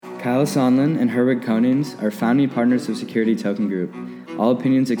Kyle Sonlin and Herwig Konings are founding partners of Security Token Group. All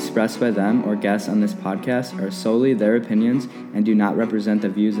opinions expressed by them or guests on this podcast are solely their opinions and do not represent the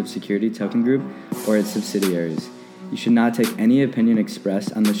views of Security Token Group or its subsidiaries. You should not take any opinion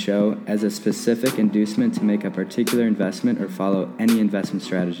expressed on the show as a specific inducement to make a particular investment or follow any investment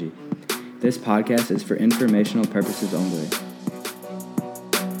strategy. This podcast is for informational purposes only.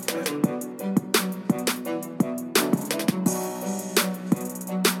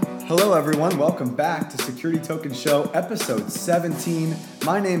 Hello everyone, welcome back to Security Token Show, episode 17.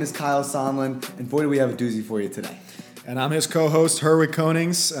 My name is Kyle Sonlin, and boy do we have a doozy for you today. And I'm his co-host, Herwig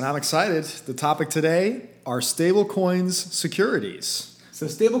Konings, and I'm excited. The topic today are stablecoins securities. So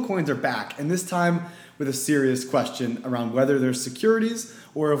stablecoins are back, and this time with a serious question around whether they're securities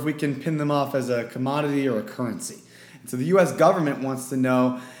or if we can pin them off as a commodity or a currency. And so the U.S. government wants to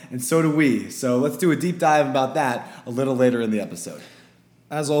know, and so do we. So let's do a deep dive about that a little later in the episode.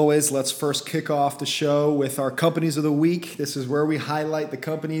 As always, let's first kick off the show with our companies of the week. This is where we highlight the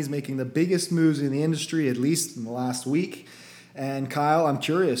companies making the biggest moves in the industry, at least in the last week. And Kyle, I'm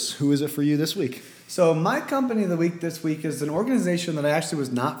curious, who is it for you this week? So my company of the week this week is an organization that I actually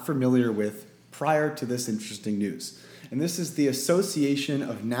was not familiar with prior to this interesting news. And this is the Association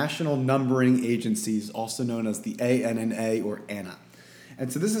of National Numbering Agencies, also known as the ANNA or ANA.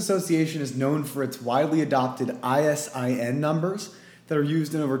 And so this association is known for its widely adopted ISIN numbers that are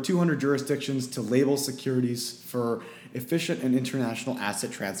used in over 200 jurisdictions to label securities for efficient and international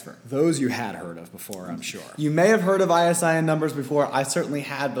asset transfer. Those you had heard of before, I'm sure. You may have heard of ISIN numbers before. I certainly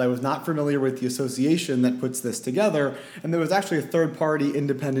had, but I was not familiar with the association that puts this together. And there was actually a third-party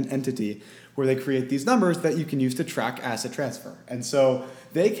independent entity where they create these numbers that you can use to track asset transfer. And so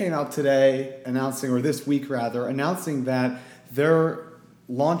they came out today announcing, or this week rather, announcing that they're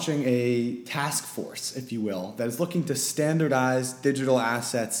launching a task force, if you will, that is looking to standardize digital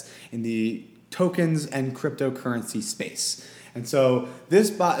assets in the tokens and cryptocurrency space. And so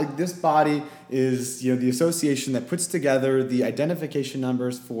this body is the association that puts together the identification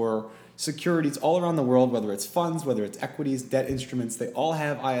numbers for securities all around the world, whether it's funds, whether it's equities, debt instruments, they all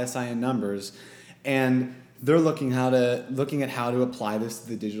have ISIN numbers, and they're looking at how to apply this to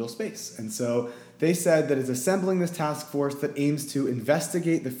the digital space. And so they said that it's assembling this task force that aims to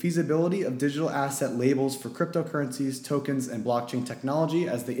investigate the feasibility of digital asset labels for cryptocurrencies, tokens, and blockchain technology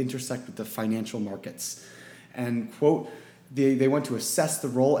as they intersect with the financial markets. And, quote, they want to assess the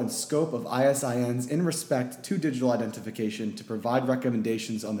role and scope of ISINs in respect to digital identification to provide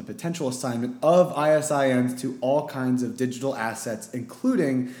recommendations on the potential assignment of ISINs to all kinds of digital assets,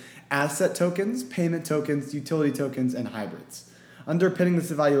 including asset tokens, payment tokens, utility tokens, and hybrids. Underpinning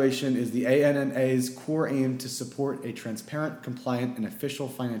this evaluation is the ANNA's core aim to support a transparent, compliant, and official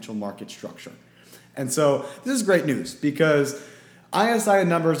financial market structure. And so this is great news because ISIN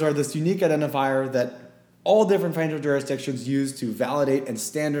numbers are this unique identifier that all different financial jurisdictions use to validate and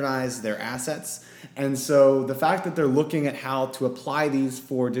standardize their assets. And so the fact that they're looking at how to apply these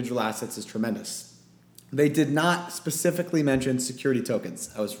for digital assets is tremendous. They did not specifically mention security tokens.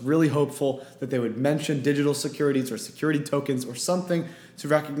 I was really hopeful that they would mention digital securities or security tokens or something to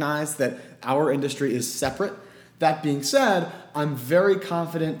recognize that our industry is separate. That being said, I'm very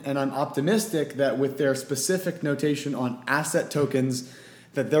confident and I'm optimistic that with their specific notation on asset tokens,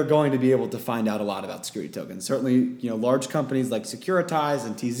 that they're going to be able to find out a lot about security tokens. Certainly, large companies like Securities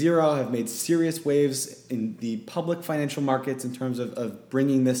and T0 have made serious waves in the public financial markets in terms of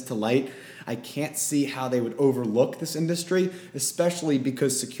bringing this to light. I can't see how they would overlook this industry, especially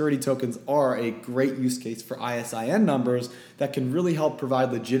because security tokens are a great use case for ISIN numbers that can really help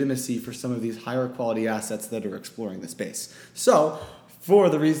provide legitimacy for some of these higher quality assets that are exploring the space. So, for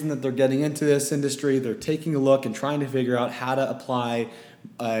the reason that they're getting into this industry, they're taking a look and trying to figure out how to apply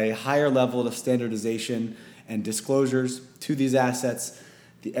a higher level of standardization and disclosures to these assets.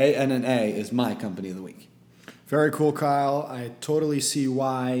 The ANNA is my company of the week. Very cool, Kyle. I totally see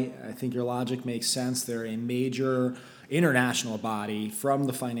why. I think your logic makes sense. They're a major international body from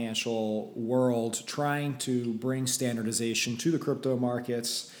the financial world trying to bring standardization to the crypto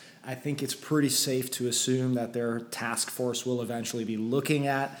markets. I think it's pretty safe to assume that their task force will eventually be looking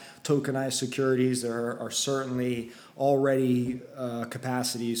at tokenized securities. There are certainly already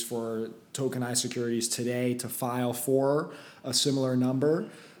capacities for tokenized securities today to file for a similar number.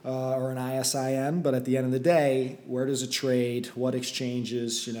 or an ISIN, but at the end of the day, where does it trade? What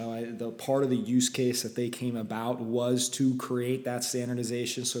exchanges? The part of the use case that they came about was to create that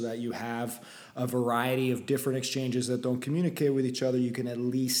standardization so that you have a variety of different exchanges that don't communicate with each other. You can at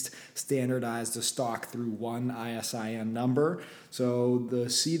least standardize the stock through one ISIN number. So to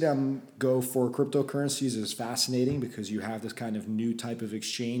see them go for cryptocurrencies is fascinating because you have this kind of new type of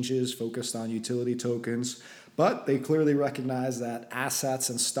exchanges focused on utility tokens. But they clearly recognize that assets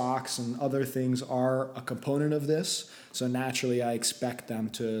and stocks and other things are a component of this. So naturally, I expect them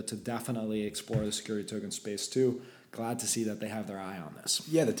to definitely explore the security token space too. Glad to see that they have their eye on this.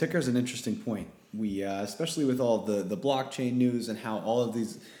 Yeah, the ticker is an interesting point. We, especially with all the blockchain news and how all of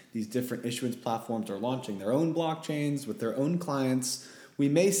these different issuance platforms are launching their own blockchains with their own clients, we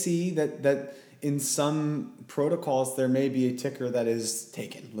may see that in some protocols there may be a ticker that is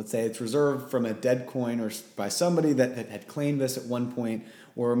taken. Let's say it's reserved from a dead coin or by somebody that had claimed this at one point,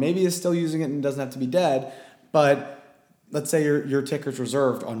 or maybe is still using it and doesn't have to be dead, but let's say your ticker's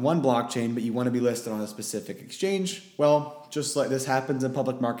reserved on one blockchain, but you want to be listed on a specific exchange. Well, just like this happens in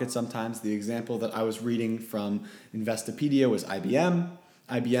public markets sometimes, the example that I was reading from Investopedia was IBM.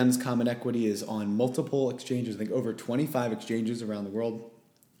 IBM's common equity is on multiple exchanges, I think over 25 exchanges around the world,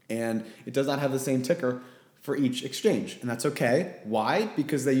 and it does not have the same ticker for each exchange. And that's okay. Why?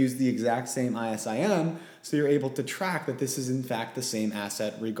 Because they use the exact same ISIN, so you're able to track that this is in fact the same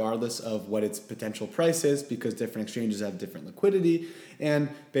asset regardless of what its potential price is, because different exchanges have different liquidity, and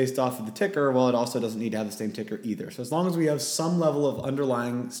based off of the ticker, well, it also doesn't need to have the same ticker either. So as long as we have some level of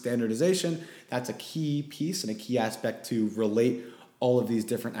underlying standardization, that's a key piece and a key aspect to relate all of these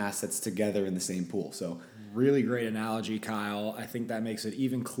different assets together in the same pool. So really great analogy, Kyle. I think that makes it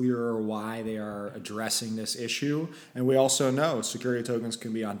even clearer why they are addressing this issue. And we also know security tokens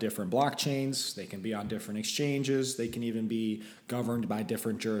can be on different blockchains, they can be on different exchanges, they can even be governed by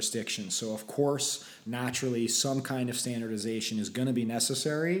different jurisdictions. So of course, naturally, some kind of standardization is going to be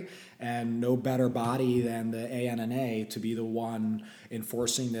necessary, and no better body than the ANNA to be the one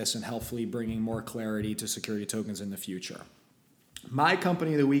enforcing this and hopefully bringing more clarity to security tokens in the future. My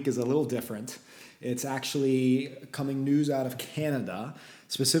company of the week is a little different. It's actually coming news out of Canada,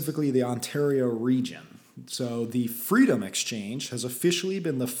 specifically the Ontario region. So the Freedom Exchange has officially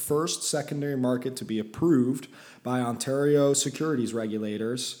been the first secondary market to be approved by Ontario securities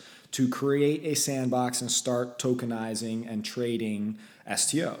regulators to create a sandbox and start tokenizing and trading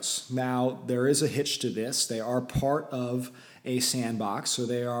STOs. Now, there is a hitch to this. They are part of a sandbox, so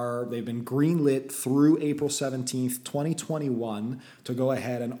they've been greenlit through April 17th, 2021 to go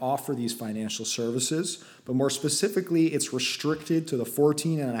ahead and offer these financial services. But more specifically, it's restricted to the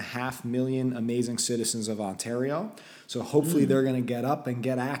 14.5 million amazing citizens of Ontario. So hopefully they're going to get up and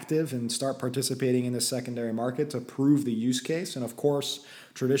get active and start participating in the secondary market to prove the use case. And of course,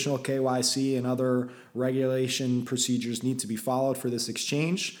 traditional KYC and other regulation procedures need to be followed for this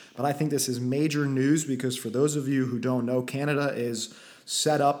exchange. But I think this is major news because for those of you who don't know, Canada is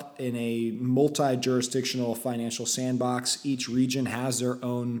set up in a multi-jurisdictional financial sandbox. Each region has their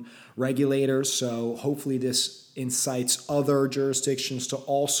own regulators. So hopefully this incites other jurisdictions to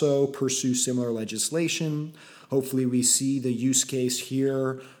also pursue similar legislation. Hopefully we see the use case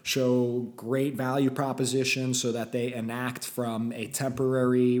here show great value proposition so that they enact from a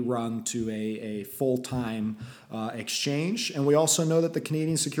temporary run to a full-time exchange. And we also know that the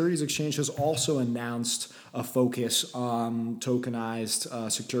Canadian Securities Exchange has also announced a focus on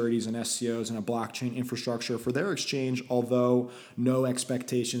tokenized securities and STOs and a blockchain infrastructure for their exchange, although no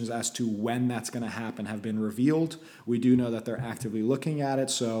expectations as to when that's going to happen have been revealed. We do know that they're actively looking at it,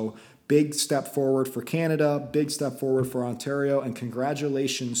 so big step forward for Canada, big step forward for Ontario, and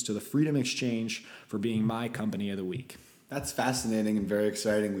congratulations to the Freedom Exchange for being my company of the week. That's fascinating and very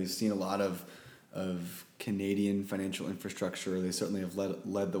exciting. We've seen a lot of Canadian financial infrastructure. They certainly have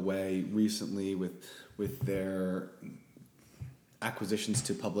led the way recently with their acquisitions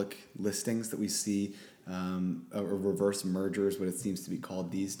to public listings that we see, or reverse mergers, what it seems to be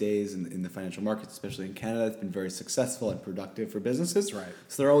called these days in the financial markets, especially in Canada. It's been very successful and productive for businesses. Right.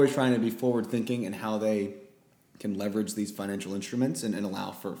 So they're always trying to be forward-thinking in how they can leverage these financial instruments and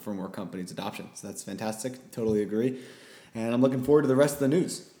allow for more companies' adoption. So that's fantastic. Totally agree. And I'm looking forward to the rest of the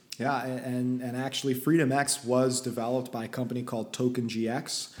news. Yeah, and actually Freedom X was developed by a company called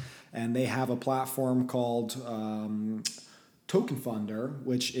TokenGX, and they have a platform called Token Funder,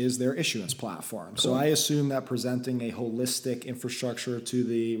 which is their issuance platform. Cool. So I assume that presenting a holistic infrastructure to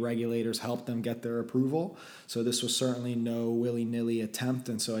the regulators helped them get their approval. So this was certainly no willy-nilly attempt.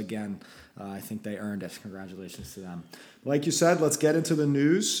 And so again, I think they earned it. Congratulations to them. Like you said, let's get into the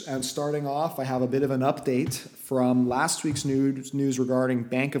news. And starting off, I have a bit of an update from last week's news regarding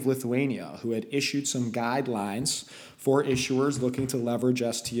Bank of Lithuania, who had issued some guidelines for issuers looking to leverage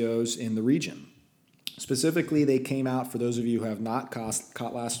STOs in the region. Specifically, they came out, for those of you who have not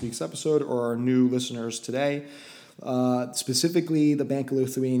caught last week's episode or are new listeners today, specifically, the Bank of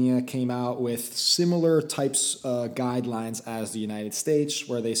Lithuania came out with similar types guidelines as the United States,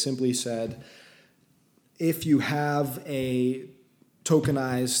 where they simply said, if you have a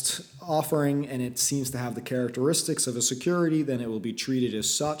tokenized offering and it seems to have the characteristics of a security, then it will be treated as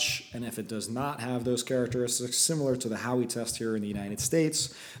such. And if it does not have those characteristics, similar to the Howey test here in the United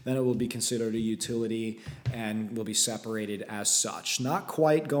States, then it will be considered a utility and will be separated as such. Not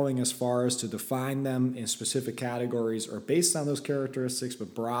quite going as far as to define them in specific categories or based on those characteristics,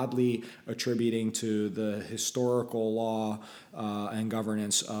 but broadly attributing to the historical law and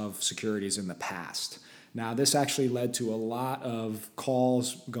governance of securities in the past. Now, this actually led to a lot of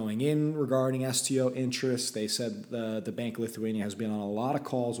calls going in regarding STO interests. They said the Bank of Lithuania has been on a lot of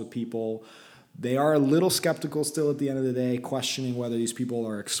calls with people. They are a little skeptical still at the end of the day, questioning whether these people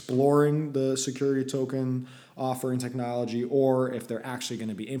are exploring the security token offering technology or if they're actually going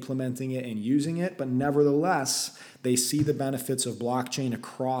to be implementing it and using it. But nevertheless, they see the benefits of blockchain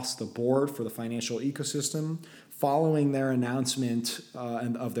across the board for the financial ecosystem. Following their announcement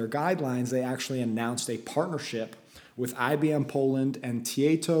and of their guidelines, they actually announced a partnership with IBM Poland and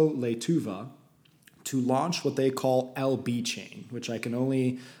Tieto Lietuva to launch what they call LB Chain, which I can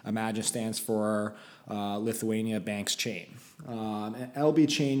only imagine stands for Lithuania Bank's Chain. LB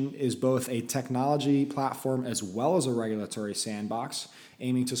Chain is both a technology platform as well as a regulatory sandbox,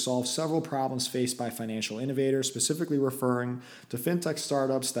 aiming to solve several problems faced by financial innovators, specifically referring to fintech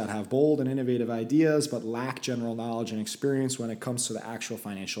startups that have bold and innovative ideas but lack general knowledge and experience when it comes to the actual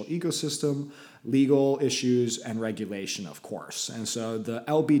financial ecosystem, legal issues, and regulation, of course. And so the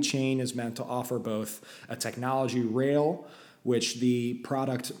LB Chain is meant to offer both a technology rail, which the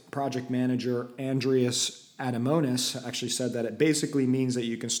project manager Andreas Adamonis actually said that it basically means that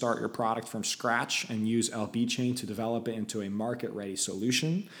you can start your product from scratch and use LB Chain to develop it into a market-ready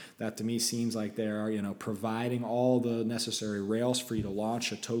solution. That to me seems like they're providing all the necessary rails for you to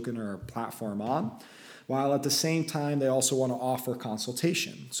launch a token or a platform on, while at the same time they also want to offer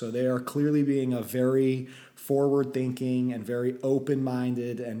consultation. So they are clearly being a very forward-thinking and very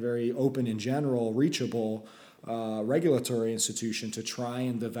open-minded and very open in general, reachable regulatory institution to try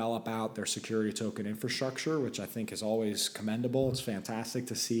and develop out their security token infrastructure, which I think is always commendable. It's fantastic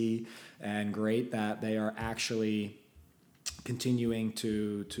to see and great that they are actually continuing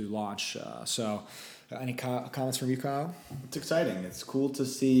to launch. So any comments from you, Kyle? It's exciting. It's cool to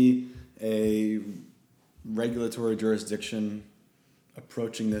see a regulatory jurisdiction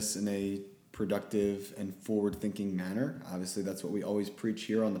approaching this in a productive and forward-thinking manner. Obviously, that's what we always preach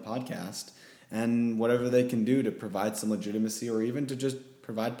here on the podcast. And whatever they can do to provide some legitimacy or even to just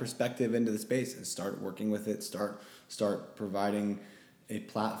provide perspective into the space and start working with it, start providing a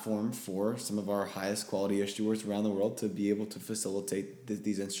platform for some of our highest quality issuers around the world to be able to facilitate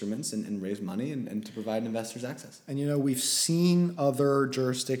these instruments and raise money and to provide investors access. And we've seen other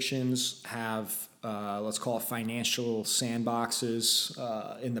jurisdictions have let's call it financial sandboxes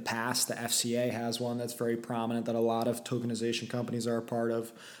in the past. The FCA has one that's very prominent that a lot of tokenization companies are a part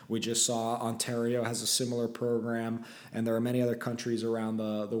of. We just saw Ontario has a similar program, and there are many other countries around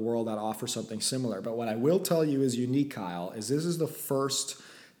the world that offer something similar. But what I will tell you is unique, Kyle, is this is the first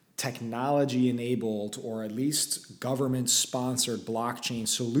technology-enabled or at least government-sponsored blockchain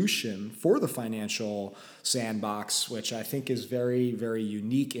solution for the financial sandbox, which I think is very, very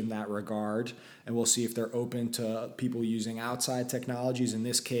unique in that regard. And we'll see if they're open to people using outside technologies. In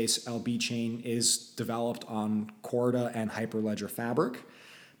this case, LB Chain is developed on Corda and Hyperledger Fabric.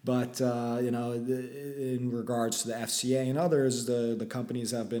 But in regards to the FCA and others, the companies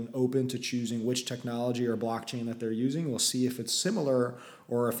have been open to choosing which technology or blockchain that they're using. We'll see if it's similar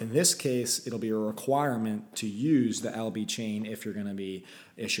or if in this case it'll be a requirement to use the LB chain if you're going to be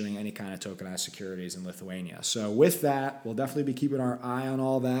issuing any kind of tokenized securities in Lithuania. So with that, we'll definitely be keeping our eye on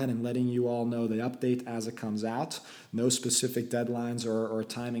all that and letting you all know the update as it comes out. No specific deadlines or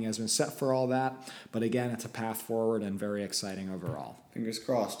timing has been set for all that. But again, it's a path forward and very exciting overall. Fingers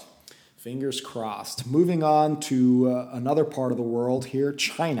crossed. Fingers crossed. Moving on to another part of the world here,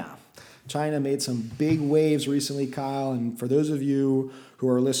 China. China made some big waves recently, Kyle. And for those of you who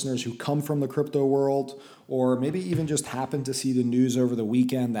are listeners who come from the crypto world, or maybe even just happened to see the news over the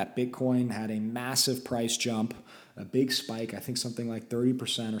weekend that Bitcoin had a massive price jump, a big spike, I think something like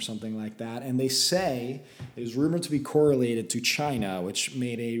 30% or something like that. And they say it is rumored to be correlated to China, which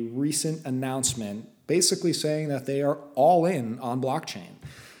made a recent announcement basically saying that they are all in on blockchain.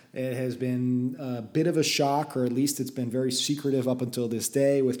 It has been a bit of a shock, or at least it's been very secretive up until this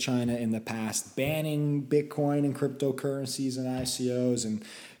day, with China in the past banning Bitcoin and cryptocurrencies and ICOs and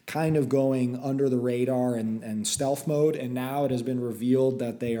kind of going under the radar and stealth mode. And now it has been revealed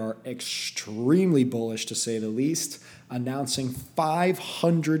that they are extremely bullish, to say the least, announcing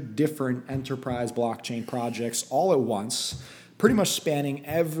 500 different enterprise blockchain projects all at once, pretty much spanning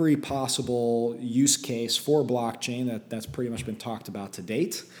every possible use case for blockchain that's pretty much been talked about to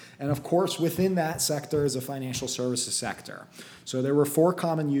date. And of course, within that sector is the financial services sector. So there were 4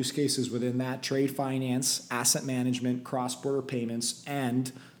 common use cases within that: trade finance, asset management, cross-border payments,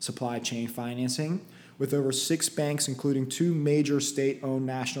 and supply chain financing, with over 6 banks, including 2 major state-owned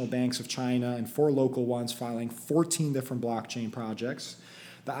national banks of China and 4 local ones, filing 14 different blockchain projects.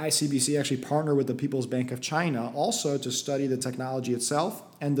 The ICBC actually partnered with the People's Bank of China also to study the technology itself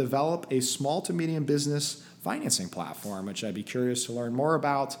and develop a small to medium business financing platform, which I'd be curious to learn more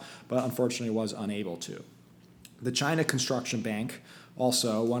about, but unfortunately was unable to. The China Construction Bank,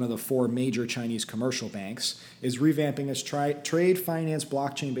 also one of the 4 major Chinese commercial banks, is revamping its trade finance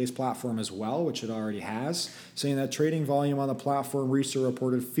blockchain-based platform as well, which it already has, saying that trading volume on the platform reached a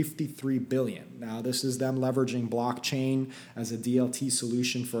reported $53 billion. Now, this is them leveraging blockchain as a DLT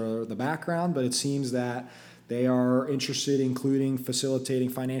solution for the background, but it seems that they are interested in including facilitating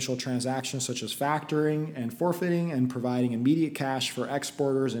financial transactions such as factoring and forfeiting and providing immediate cash for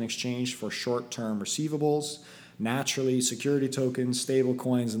exporters in exchange for short-term receivables. Naturally, security tokens,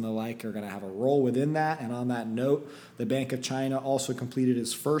 stablecoins, and the like are going to have a role within that. And on that note, the Bank of China also completed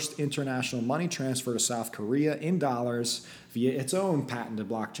its first international money transfer to South Korea in dollars via its own patented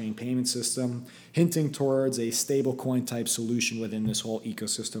blockchain payment system, hinting towards a stablecoin type solution within this whole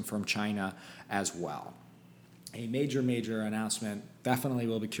ecosystem from China as well. A major announcement. Definitely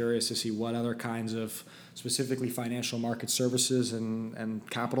will be curious to see what other kinds of specifically financial market services and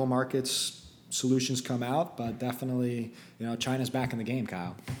capital markets solutions come out, but definitely, China's back in the game,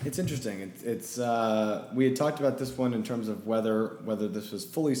 Kyle. It's interesting. It's we had talked about this one in terms of whether this was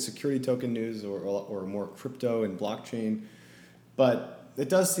fully security token news or more crypto and blockchain, but it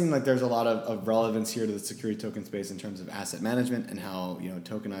does seem like there's a lot of relevance here to the security token space in terms of asset management and how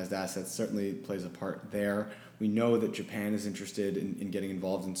tokenized assets certainly plays a part there. We know that Japan is interested in getting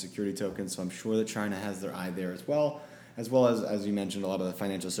involved in security tokens, so I'm sure that China has their eye there as well as you mentioned, a lot of the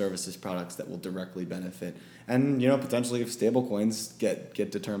financial services products that will directly benefit. And potentially if stablecoins get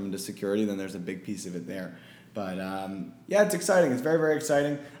determined as security, then there's a big piece of it there. But yeah, it's exciting. It's very, very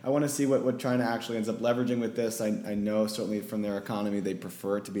exciting. I want to see what China actually ends up leveraging with this. I know certainly from their economy they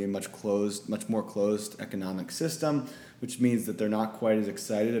prefer it to be a much more closed economic system, which means that they're not quite as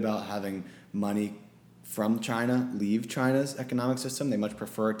excited about having money from China leave China's economic system. They much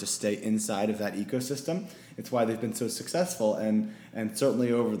prefer it to stay inside of that ecosystem. It's why they've been so successful, and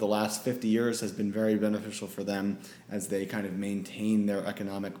certainly over the last 50 years has been very beneficial for them as they kind of maintain their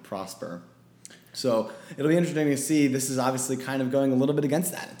economic prosper. So it'll be interesting to see. This is obviously kind of going a little bit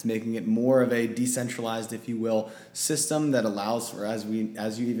against that. It's making it more of a decentralized, if you will, system that allows for, as you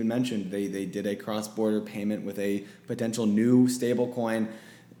even mentioned, they did a cross-border payment with a potential new stablecoin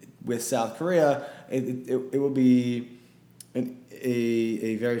with South Korea. It will be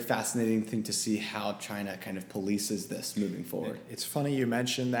a very fascinating thing to see how China kind of polices this moving forward. It's funny you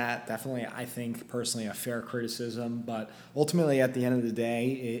mentioned that. Definitely, I think personally a fair criticism, but ultimately at the end of the day,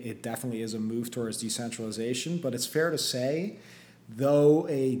 it definitely is a move towards decentralization. But it's fair to say, though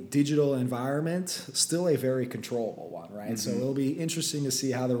a digital environment, still a very controllable one, right? Mm-hmm. So it'll be interesting to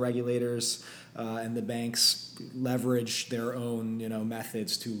see how the regulators and the banks leverage their own,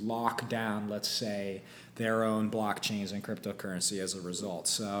 methods to lock down, let's say, their own blockchains and cryptocurrency as a result.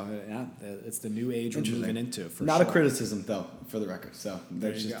 So yeah, it's the new age we're moving into. Not sure. A criticism, though, for the record. So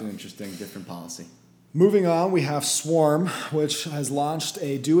that's just an interesting, different policy. Moving on, we have Swarm, which has launched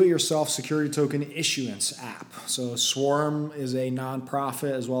a do-it-yourself security token issuance app. So Swarm is a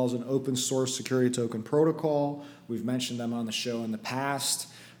nonprofit as well as an open source security token protocol. We've mentioned them on the show in the past.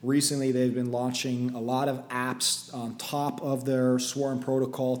 Recently, they've been launching a lot of apps on top of their Swarm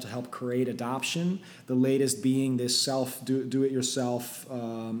protocol to help create adoption. The latest being this do-it-yourself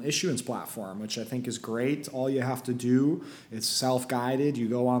issuance platform, which I think is great. All you have to do, it's self-guided. You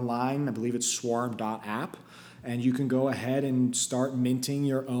go online, I believe it's swarm.app, and you can go ahead and start minting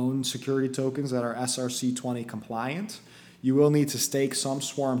your own security tokens that are SRC20 compliant. You will need to stake some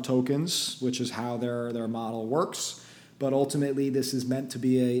Swarm tokens, which is how their model works. But ultimately, this is meant to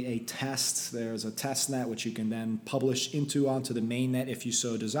be a test. There's a test net which you can then publish onto the main net if you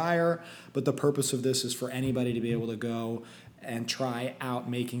so desire. But the purpose of this is for anybody to be able to go and try out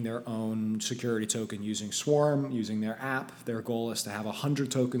making their own security token using Swarm, using their app. Their goal is to have 100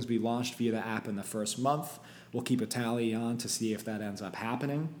 tokens be launched via the app in the first month. We'll keep a tally on to see if that ends up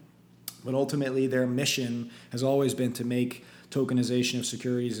happening. But ultimately, their mission has always been to make tokenization of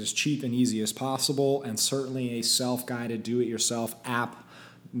securities as cheap and easy as possible, and certainly a self-guided do-it-yourself app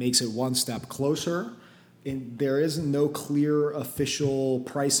makes it one step closer. There is no clear official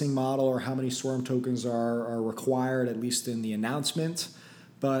pricing model or how many Swarm tokens are required, at least in the announcement.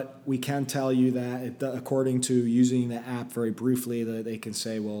 But we can tell you that according to using the app very briefly, that they can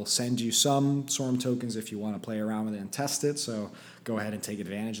say, we'll send you some Swarm tokens if you want to play around with it and test it. So go ahead and take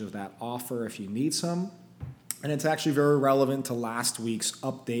advantage of that offer if you need some. And it's actually very relevant to last week's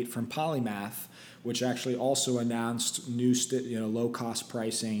update from Polymath, which actually also announced new low-cost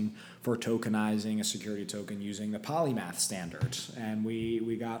pricing for tokenizing a security token using the Polymath standard. And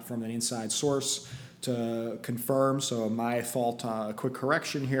we got from an inside source to confirm, so my fault, a quick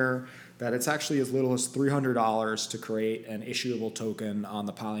correction here, that it's actually as little as $300 to create an issuable token on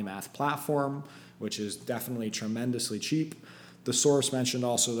the Polymath platform, which is definitely tremendously cheap. The source mentioned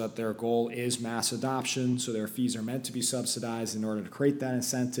also that their goal is mass adoption, so their fees are meant to be subsidized in order to create that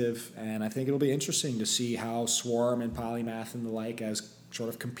incentive. And I think it'll be interesting to see how Swarm and Polymath and the like, as sort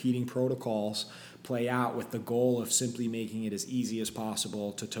of competing protocols, play out with the goal of simply making it as easy as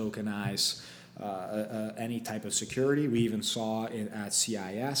possible to tokenize any type of security. We even saw at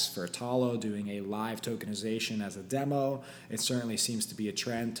CIS for Talo doing a live tokenization as a demo. It certainly seems to be a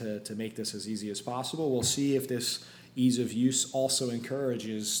trend to make this as easy as possible. We'll see if this ease of use also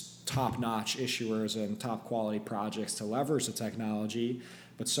encourages top-notch issuers and top-quality projects to leverage the technology,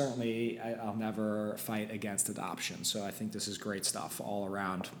 but certainly I'll never fight against adoption. So I think this is great stuff all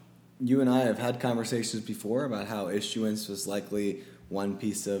around. You and I have had conversations before about how issuance was likely one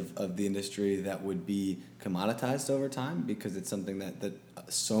piece of the industry that would be commoditized over time, because it's something that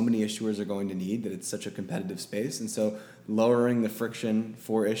so many issuers are going to need, that it's such a competitive space. And so lowering the friction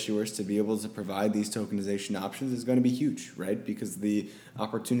for issuers to be able to provide these tokenization options is going to be huge, right? Because the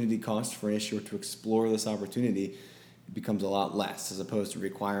opportunity cost for an issuer to explore this opportunity becomes a lot less, as opposed to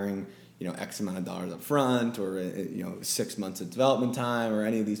requiring X amount of dollars up front, or 6 months of development time, or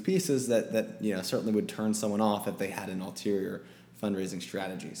any of these pieces that certainly would turn someone off if they had an ulterior fundraising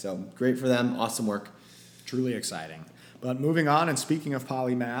strategy. So great for them. Awesome work. Truly exciting. But moving on, and speaking of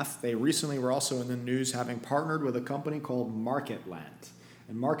Polymath, they recently were also in the news having partnered with a company called MarketLend.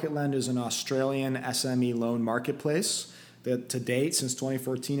 And MarketLend is an Australian SME loan marketplace that to date, since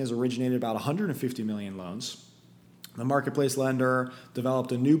 2014, has originated about 150 million loans. The marketplace lender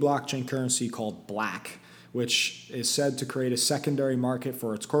developed a new blockchain currency called Black, which is said to create a secondary market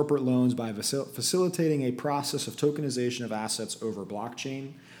for its corporate loans by facilitating a process of tokenization of assets over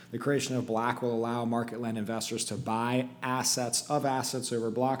blockchain. The creation of Black will allow MarketLend investors to buy assets over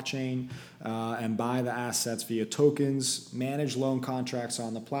blockchain and buy the assets via tokens, manage loan contracts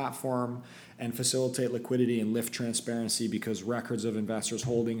on the platform, and facilitate liquidity and lift transparency, because records of investors'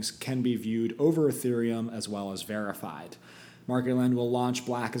 holdings can be viewed over Ethereum as well as verified. MarketLend will launch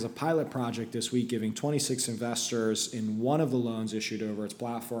Black as a pilot project this week, giving 26 investors in one of the loans issued over its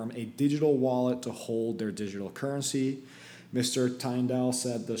platform a digital wallet to hold their digital currency. Mr. Tyndall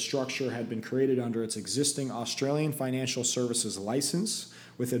said the structure had been created under its existing Australian financial services license,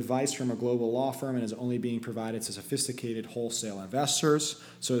 with advice from a global law firm, and is only being provided to sophisticated wholesale investors.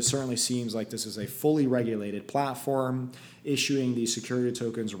 So it certainly seems like this is a fully regulated platform issuing these security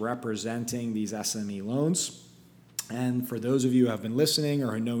tokens representing these SME loans. And for those of you who have been listening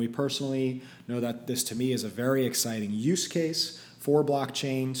or who know me personally, know that this to me is a very exciting use case for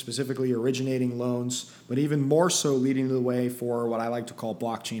blockchain, specifically originating loans, but even more so leading the way for what I like to call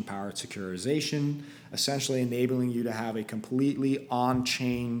blockchain-powered securitization, essentially enabling you to have a completely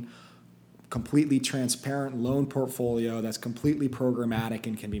on-chain, completely transparent loan portfolio that's completely programmatic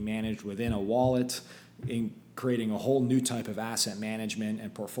and can be managed within a wallet, in creating a whole new type of asset management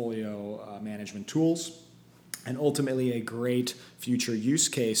and portfolio management tools. And ultimately a great future use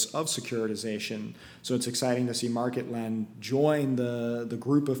case of securitization. So it's exciting to see MarketLend join the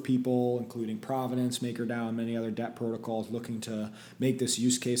group of people, including Providence, MakerDAO, and many other debt protocols looking to make this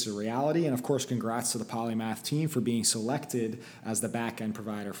use case a reality. And of course, congrats to the Polymath team for being selected as the back-end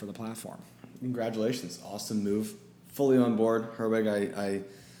provider for the platform. Congratulations. Awesome move. Fully on board. Herwig,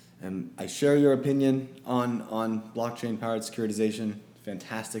 I And I share your opinion on blockchain-powered securitization.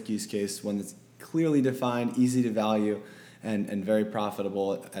 Fantastic use case, one that's clearly defined, easy to value, and very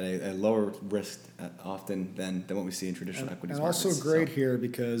profitable at a lower risk often than what we see in traditional equities markets. And also great here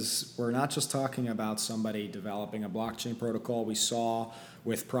because we're not just talking about somebody developing a blockchain protocol. We saw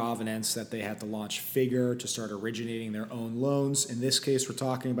with Provenance that they had to launch Figure to start originating their own loans. In this case, we're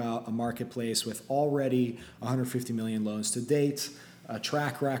talking about a marketplace with already 150 million loans to date, a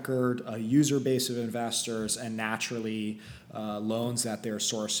track record, a user base of investors, and naturally loans that they're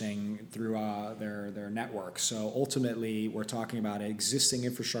sourcing through their network. So ultimately, we're talking about existing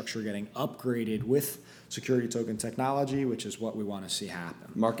infrastructure getting upgraded with security token technology, which is what we want to see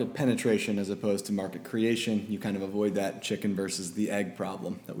happen. Market penetration as opposed to market creation. You kind of avoid that chicken versus the egg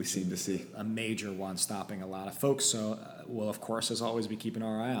problem that we seem to see. A major one stopping a lot of folks. So we'll, of course, as always, be keeping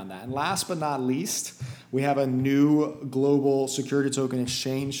our eye on that. And last but not least, we have a new global security token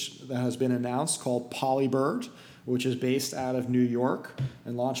exchange that has been announced called Polybird, which is based out of New York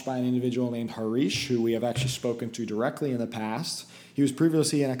and launched by an individual named Harish, who we have actually spoken to directly in the past. He was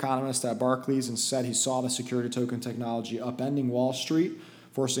previously an economist at Barclays and said he saw the security token technology upending Wall Street,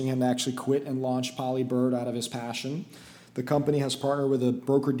 forcing him to actually quit and launch Polybird out of his passion. The company has partnered with a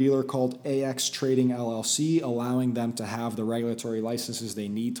broker-dealer called AX Trading LLC, allowing them to have the regulatory licenses they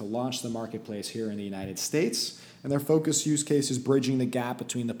need to launch the marketplace here in the United States. And their focus use case is bridging the gap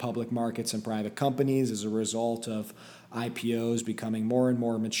between the public markets and private companies as a result of IPOs becoming more and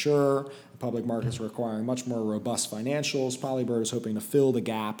more mature, public markets requiring much more robust financials. Polybird is hoping to fill the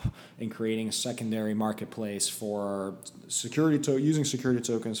gap in creating a secondary marketplace for using security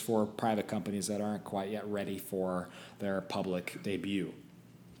tokens for private companies that aren't quite yet ready for their public debut.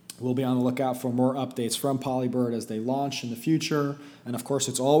 We'll be on the lookout for more updates from Polybird as they launch in the future. And of course,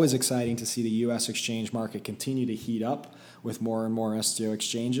 it's always exciting to see the U.S. exchange market continue to heat up with more and more STO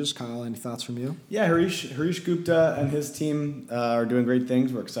exchanges. Kyle, any thoughts from you? Yeah, Harish Gupta and his team are doing great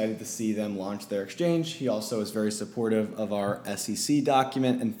things. We're excited to see them launch their exchange. He also is very supportive of our SEC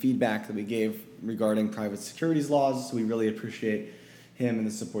document and feedback that we gave regarding private securities laws. So we really appreciate him and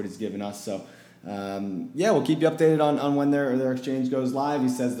the support he's given us. So we'll keep you updated on when their exchange goes live. He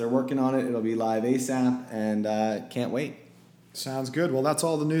says they're working on it. It'll be live ASAP, and can't wait. Sounds good. Well, that's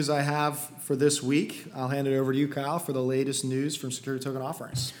all the news I have for this week. I'll hand it over to you, Kyle, for the latest news from security token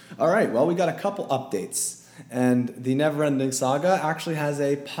offerings. All right. Well, we got a couple updates. And the never-ending saga actually has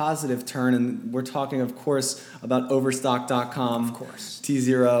a positive turn. And we're talking, of course, about Overstock.com, of course,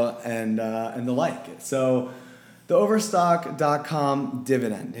 T0, and the like. So the Overstock.com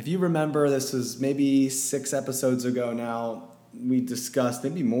dividend. If you remember, this was maybe 6 episodes ago now. We discussed,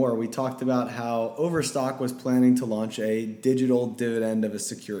 maybe more, we talked about how Overstock was planning to launch a digital dividend of a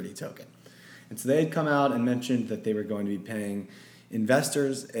security token. And so they had come out and mentioned that they were going to be paying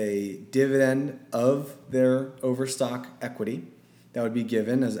investors a dividend of their Overstock equity that would be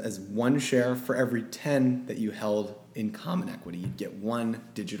given as 1 share for every 10 that you held in common equity. You'd get 1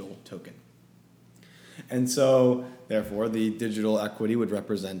 digital token. And so, therefore, the digital equity would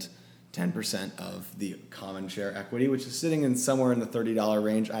represent 10% of the common share equity, which is sitting in somewhere in the $30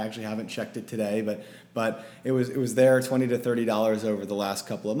 range. I actually haven't checked it today, but it was there $20 to $30 over the last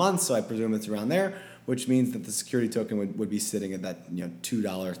couple of months, so I presume it's around there, which means that the security token would be sitting at that $2,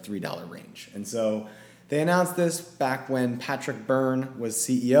 $3 range. And so they announced this back when Patrick Byrne was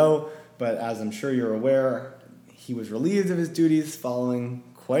CEO, but as I'm sure you're aware, he was relieved of his duties following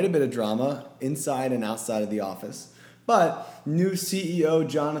quite a bit of drama inside and outside of the office. But new CEO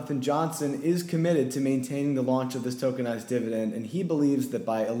Jonathan Johnson is committed to maintaining the launch of this tokenized dividend, and he believes that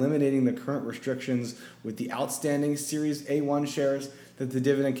by eliminating the current restrictions with the outstanding Series A1 shares, that the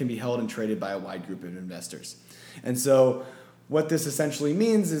dividend can be held and traded by a wide group of investors. And so what this essentially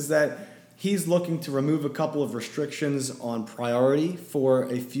means is that he's looking to remove a couple of restrictions on priority for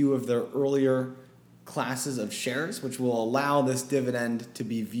a few of their earlier classes of shares, which will allow this dividend to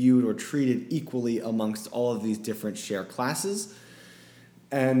be viewed or treated equally amongst all of these different share classes.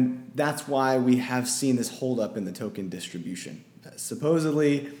 And that's why we have seen this hold up in the token distribution.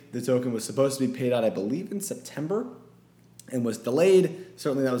 Supposedly, the token was supposed to be paid out, I believe, in September and was delayed.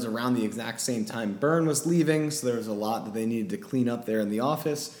 Certainly that was around the exact same time Byrne was leaving, so there was a lot that they needed to clean up there in the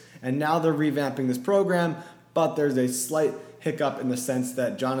office. And now they're revamping this program, but there's a slight hiccup in the sense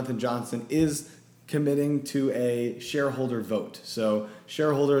that Jonathan Johnson is committing to a shareholder vote. So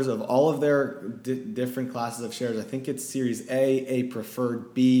shareholders of all of their different classes of shares, I think it's Series A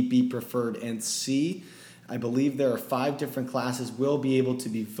preferred, B preferred, and C. I believe there are 5 different classes will be able to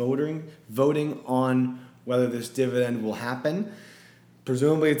be voting on whether this dividend will happen.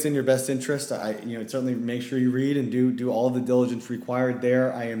 Presumably, it's in your best interest. Certainly make sure you read and do all the diligence required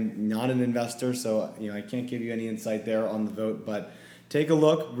there. I am not an investor, so I can't give you any insight there on the vote. But take a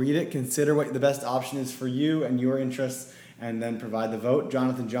look, read it, consider what the best option is for you and your interests, and then provide the vote.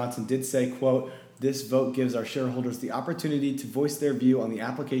 Jonathan Johnson did say, quote, "This vote gives our shareholders the opportunity to voice their view on the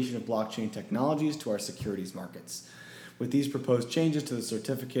application of blockchain technologies to our securities markets. With these proposed changes to the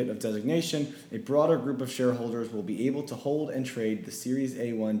certificate of designation, a broader group of shareholders will be able to hold and trade the Series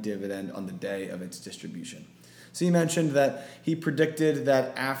A1 dividend on the day of its distribution." So you mentioned that he predicted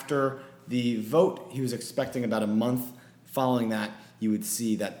that after the vote, he was expecting about a month following that, you would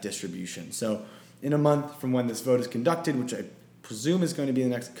see that distribution. So in a month from when this vote is conducted, which I presume is going to be the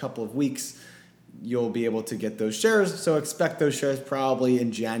next couple of weeks, you'll be able to get those shares. So expect those shares probably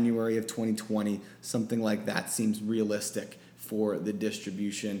in January of 2020. Something like that seems realistic for the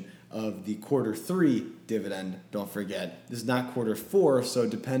distribution of the Q3 dividend. Don't forget, this is not Q4, so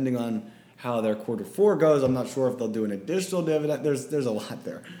depending on how their Q4 goes, I'm not sure if they'll do an additional dividend. There's a lot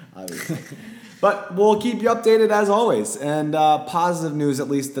there, obviously. But we'll keep you updated as always. And positive news, at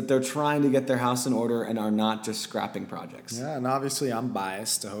least, that they're trying to get their house in order and are not just scrapping projects. Yeah, and obviously I'm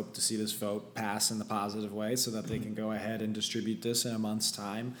biased to hope to see this vote pass in the positive way so that they can go ahead and distribute this in a month's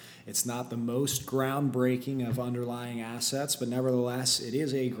time. It's not the most groundbreaking of underlying assets, but nevertheless, it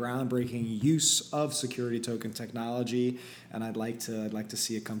is a groundbreaking use of security token technology, and I'd like to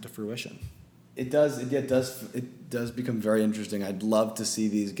see it come to fruition. It does become very interesting. I'd love to see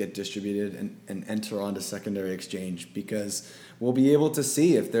these get distributed and enter onto secondary exchange, because we'll be able to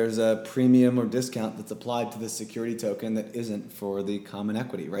see if there's a premium or discount that's applied to the security token that isn't for the common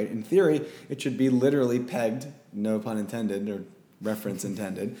equity, right? In theory, it should be literally pegged, no pun intended or reference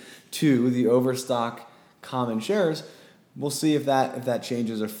intended, to the overstock common shares. We'll see if that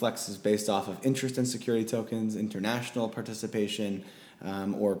changes or flexes based off of interest in security tokens, international participation,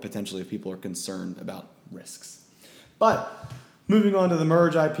 or potentially if people are concerned about risks. But moving on to the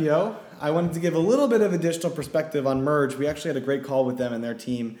Merge IPO, I wanted to give a little bit of additional perspective on Merge. We actually had a great call with them and their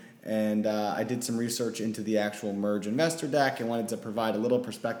team, and I did some research into the actual Merge investor deck and wanted to provide a little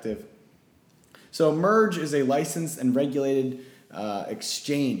perspective. So Merge is a licensed and regulated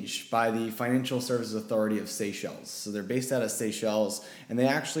exchange by the Financial Services Authority of Seychelles. So they're based out of Seychelles, and they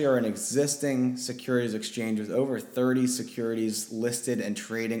actually are an existing securities exchange with over 30 securities listed and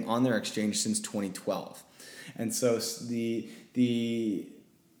trading on their exchange since 2012. And so the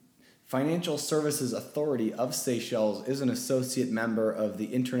Financial Services Authority of Seychelles is an associate member of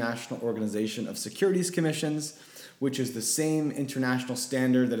the International Organization of Securities Commissions, which is the same international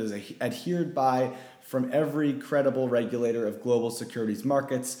standard that is adhered by from every credible regulator of global securities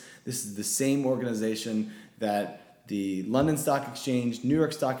markets. This is the same organization that the London Stock Exchange, New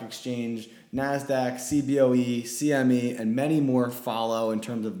York Stock Exchange, NASDAQ, CBOE, CME, and many more follow in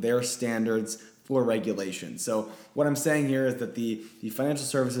terms of their standards for regulation. So what I'm saying here is that the Financial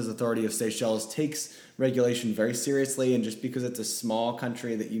Services Authority of Seychelles takes regulation very seriously, and just because it's a small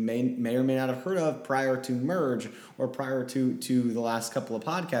country that you may or may not have heard of prior to Merge or prior to the last couple of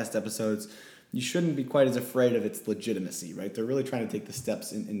podcast episodes, you shouldn't be quite as afraid of its legitimacy, right? They're really trying to take the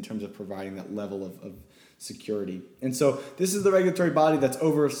steps in terms of providing that level of security. And so this is the regulatory body that's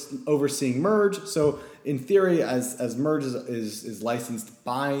overseeing Merge. So in theory, as Merge is licensed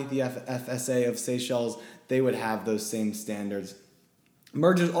by the FSA of Seychelles, they would have those same standards.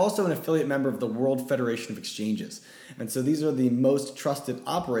 Merge is also an affiliate member of the World Federation of Exchanges. And so these are the most trusted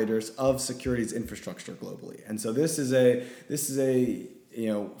operators of securities infrastructure globally. And so this is a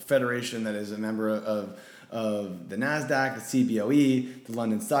federation that is a member of the NASDAQ, the CBOE, the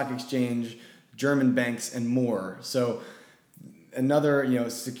London Stock Exchange, German banks, and more. So another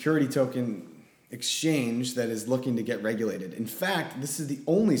security token exchange that is looking to get regulated. In fact, this is the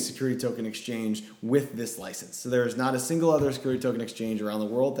only security token exchange with this license. So there is not a single other security token exchange around the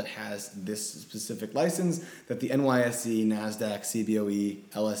world that has this specific license that the NYSE, NASDAQ, CBOE,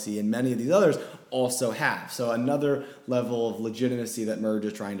 LSE, and many of these others also have. So another level of legitimacy that Merge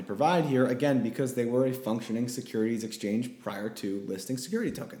is trying to provide here, again, because they were a functioning securities exchange prior to listing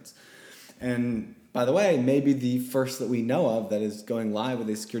security tokens. And by the way, maybe the first that we know of that is going live with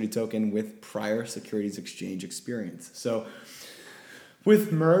a security token with prior securities exchange experience. So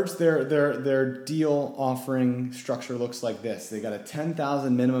with Merge, their deal offering structure looks like this. They got a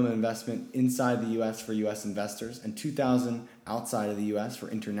 $10,000 minimum investment inside the U.S. for U.S. investors and $2,000 outside of the U.S. for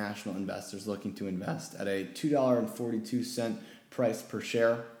international investors looking to invest at a $2.42 price per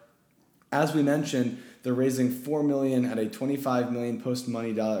share. As we mentioned, they're raising $4 million at a $25 million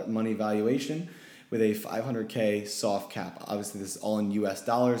post-money valuation with a $500K soft cap. Obviously, this is all in U.S.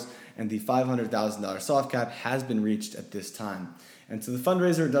 dollars, and the $500,000 soft cap has been reached at this time. And so the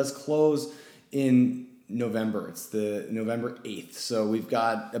fundraiser does close in November. It's the November 8th. So we've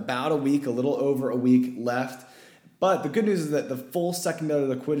got about a week, a little over a week left. But the good news is that the full secondary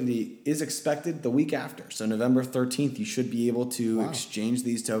liquidity is expected the week after. So November 13th, you should be able to exchange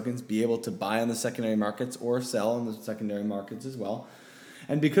these tokens, be able to buy on the secondary markets or sell on the secondary markets as well.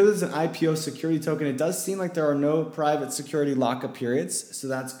 And because it's an IPO security token, it does seem like there are no private security lockup periods. So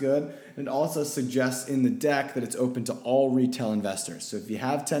that's good. And it also suggests in the deck that it's open to all retail investors. So if you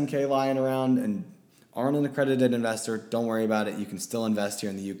have 10K lying around and aren't an accredited investor, don't worry about it. You can still invest here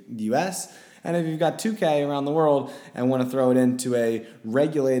in the US. And if you've got 2K around the world and want to throw it into a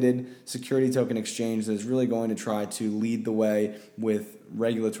regulated security token exchange that is really going to try to lead the way with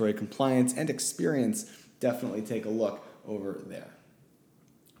regulatory compliance and experience, definitely take a look over there.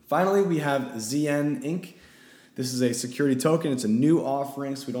 Finally, we have ZN Inc. This is a security token. It's a new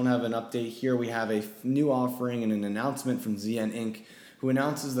offering, so we don't have an update here. We have a new offering and an announcement from ZN Inc., who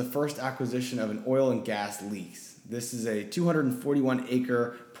announces the first acquisition of an oil and gas lease. This is a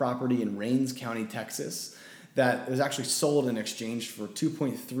 241-acre property in Rains County, Texas, that was actually sold in exchange for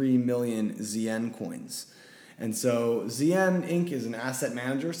 2.3 million ZN coins. And so ZN Inc. is an asset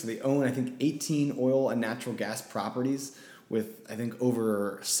manager, so they own, I think, 18 oil and natural gas properties with, I think,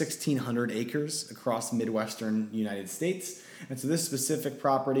 over 1,600 acres across Midwestern United States. And so this specific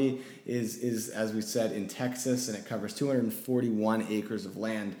property is, as we said, in Texas, and it covers 241 acres of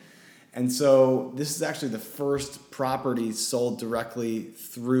land. And so this is actually the first property sold directly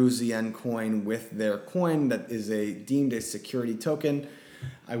through ZN Coin with their coin that is deemed a security token.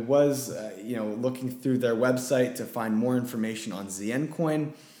 I was looking through their website to find more information on ZN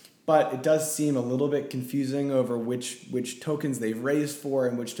Coin, but it does seem a little bit confusing over which tokens they've raised for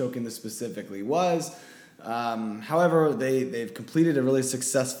and which token this specifically was. However, they've completed a really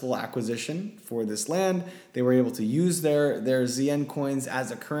successful acquisition for this land. They were able to use their ZN coins as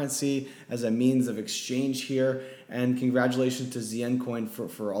a currency, as a means of exchange here, and congratulations to ZN Coin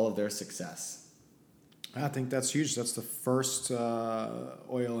for all of their success. I think that's huge. That's the first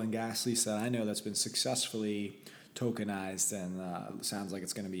oil and gas lease that I know that's been successfully tokenized, and sounds like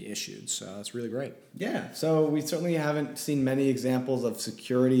it's going to be issued. So that's really great. Yeah, so we certainly haven't seen many examples of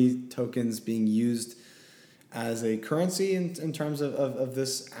security tokens being used as a currency in terms of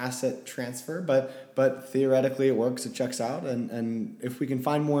this asset transfer, but theoretically it works, it checks out, and if we can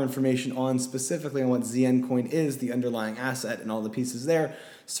find more information specifically on what ZN Coin is, the underlying asset and all the pieces there,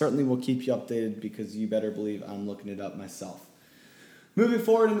 certainly we'll keep you updated, because you better believe I'm looking it up myself. Moving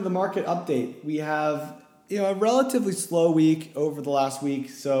forward into the market update, we have a relatively slow week over the last week,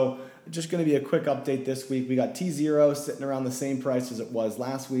 so just going to be a quick update this week. We got T0 sitting around the same price as it was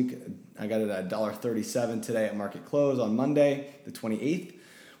last week. I got it at $1.37 today at market close on Monday, the 28th,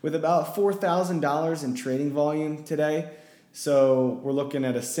 with about $4,000 in trading volume today. So we're looking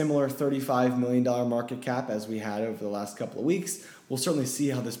at a similar $35 million market cap as we had over the last couple of weeks. We'll certainly see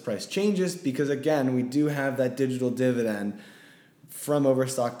how this price changes, because again, we do have that digital dividend from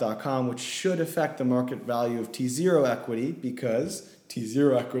Overstock.com, which should affect the market value of T0 equity, because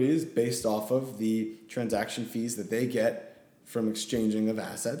T0 equity is based off of the transaction fees that they get from exchanging of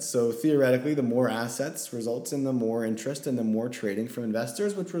assets. So theoretically, the more assets results in the more interest and the more trading from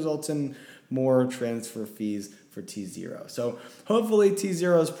investors, which results in more transfer fees for T0. So hopefully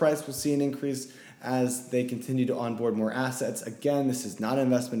T0's price will see an increase as they continue to onboard more assets. Again, this is not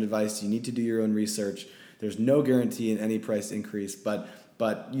investment advice. You need to do your own research. There's no guarantee in any price increase, but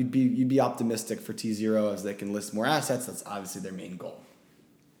you'd be optimistic for T0 as they can list more assets. That's obviously their main goal.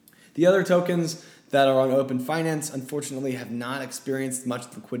 The other tokens that are on open finance, unfortunately, have not experienced much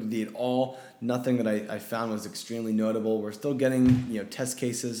liquidity at all. Nothing that I found was extremely notable. We're still getting test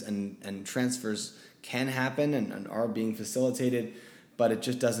cases and transfers can happen and are being facilitated, but it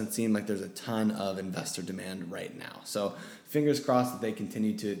just doesn't seem like there's a ton of investor demand right now. So fingers crossed that they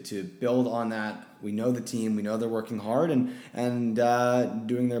continue to build on that. We know the team. We know they're working hard and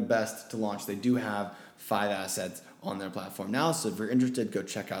doing their best to launch. They do have 5 assets on their platform now. So if you're interested, go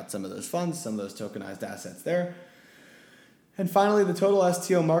check out some of those funds, some of those tokenized assets there. And finally, the total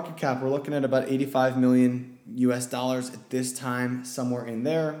STO market cap, we're looking at about $85 million at this time, somewhere in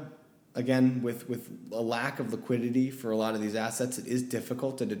there. Again, with a lack of liquidity for a lot of these assets, it is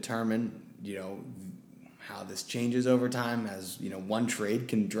difficult to determine, how this changes over time, as one trade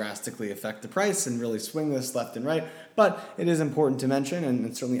can drastically affect the price and really swing this left and right. But it is important to mention,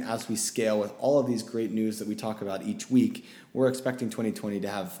 and certainly as we scale with all of these great news that we talk about each week, we're expecting 2020 to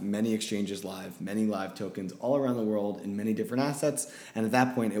have many exchanges live, many live tokens all around the world in many different assets, and at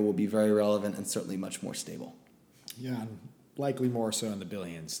that point it will be very relevant and certainly much more stable. Yeah, likely more so in the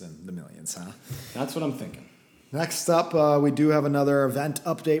billions than the millions, huh? That's what I'm thinking. Next up, we do have another event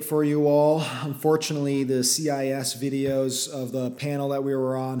update for you all. Unfortunately, the CIS videos of the panel that we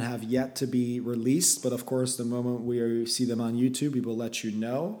were on have yet to be released, but of course, the moment we see them on YouTube, we will let you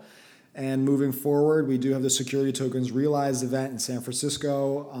know. And moving forward, we do have the Security Tokens Realized event in San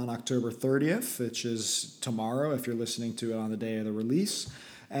Francisco on October 30th, which is tomorrow if you're listening to it on the day of the release.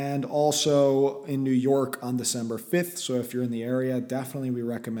 And also in New York on December 5th. So if you're in the area, definitely we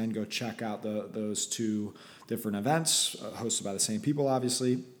recommend go check out those two different events, hosted by the same people,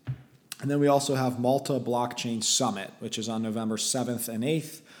 obviously. And then we also have Malta Blockchain Summit, which is on November 7th and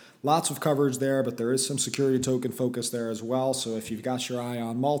 8th. Lots of coverage there, but there is some security token focus there as well. So if you've got your eye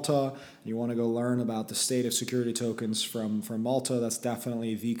on Malta and you want to go learn about the state of security tokens from Malta, that's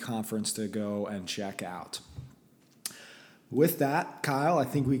definitely the conference to go and check out. With that, Kyle, I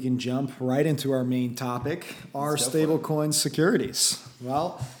think we can jump right into our main topic, our stablecoin securities.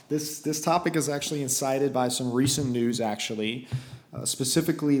 Well, this topic is actually incited by some recent news, actually.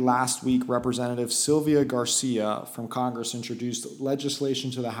 Specifically, last week, Representative Sylvia Garcia from Congress introduced legislation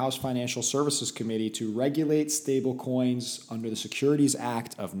to the House Financial Services Committee to regulate stablecoins under the Securities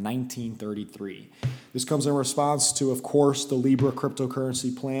Act of 1933. This comes in response to, of course, the Libra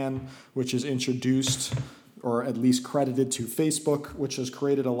cryptocurrency plan, which is introduced or at least credited to Facebook, which has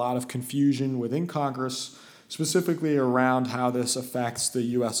created a lot of confusion within Congress, specifically around how this affects the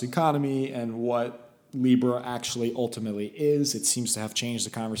U.S. economy and what Libra actually ultimately is. It seems to have changed the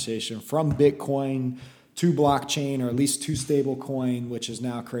conversation from Bitcoin to blockchain, or at least to stablecoin, which is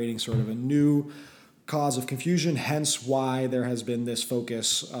now creating sort of a new cause of confusion, hence why there has been this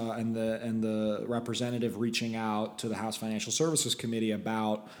focus and the representative reaching out to the House Financial Services Committee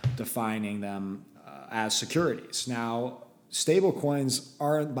about defining them as securities. Now, stablecoins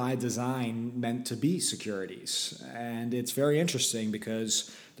aren't by design meant to be securities. And it's very interesting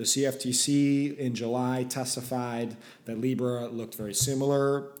because the CFTC in July testified that Libra looked very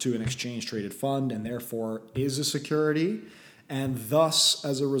similar to an exchange-traded fund and therefore is a security. And thus,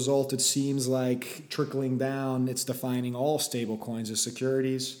 as a result, it seems like trickling down, it's defining all stablecoins as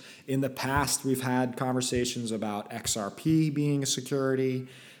securities. In the past, we've had conversations about XRP being a security,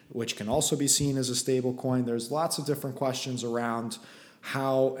 which can also be seen as a stable coin. There's lots of different questions around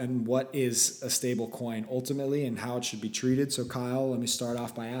how and what is a stable coin ultimately and how it should be treated. So Kyle, let me start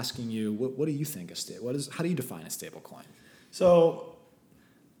off by asking you, what do you think how do you define a stable coin? So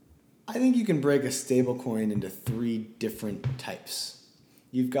I think you can break a stable coin into three different types.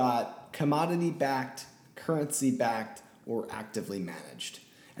 You've got commodity-backed, currency-backed, or actively managed.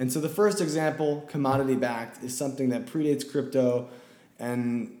 And so the first example, commodity-backed, is something that predates crypto.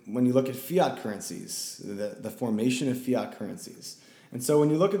 And when you look at fiat currencies, the formation of fiat currencies. And so when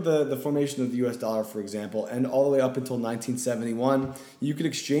you look at the formation of the US dollar, for example, and all the way up until 1971, you could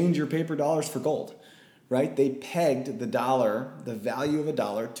exchange your paper dollars for gold, right? They pegged the dollar, the value of a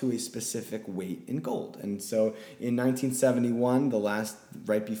dollar, to a specific weight in gold. And so in 1971,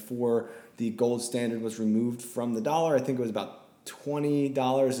 right before the gold standard was removed from the dollar, I think it was about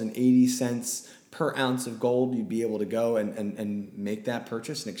 $20.80 per ounce of gold. You'd be able to go and make that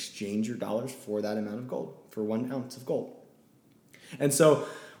purchase and exchange your dollars for that amount of gold, for 1 ounce of gold. And so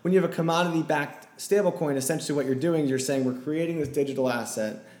when you have a commodity-backed stablecoin, essentially what you're doing is you're saying we're creating this digital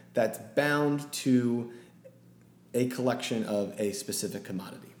asset that's bound to a collection of a specific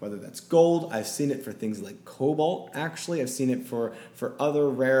commodity, whether that's gold. I've seen it for things like cobalt, actually. I've seen it for other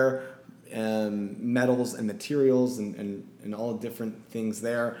rare metals and materials and all different things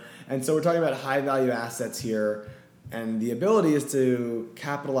there. And so we're talking about high-value assets here, and the ability is to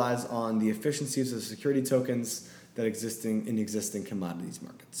capitalize on the efficiencies of the security tokens that existing in existing commodities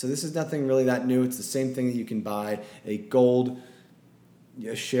markets. So this is nothing really that new. It's the same thing that you can buy a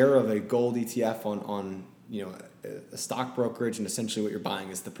share of a gold ETF on a stock brokerage, and essentially what you're buying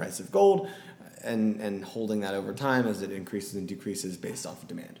is the price of gold and holding that over time as it increases and decreases based off of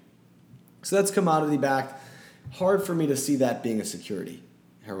demand. So that's commodity backed. Hard for me to see that being a security,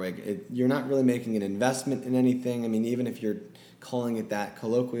 Herwig. You're not really making an investment in anything. I mean, even if you're calling it that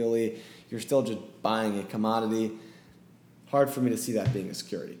colloquially, you're still just buying a commodity. Hard for me to see that being a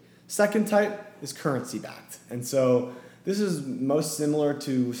security. Second type is currency backed. And so this is most similar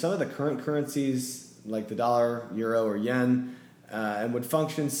to some of the current currencies like the dollar, euro, or yen, and would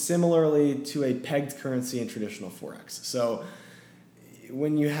function similarly to a pegged currency in traditional Forex. So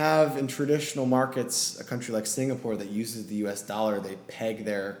when you have in traditional markets a country like Singapore that uses the US dollar, they peg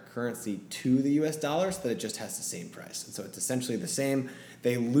their currency to the US dollar so that it just has the same price. And so it's essentially the same.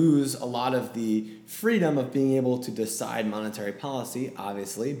 They lose a lot of the freedom of being able to decide monetary policy,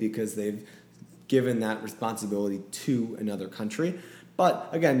 obviously, because they've given that responsibility to another country. But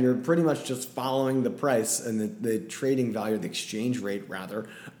again, you're pretty much just following the price and the trading value, the exchange rate rather,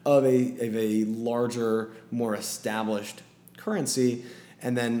 of a larger, more established currency,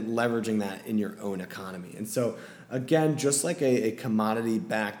 and then leveraging that in your own economy. And so again, just like a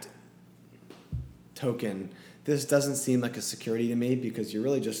commodity-backed token, this doesn't seem like a security to me because you're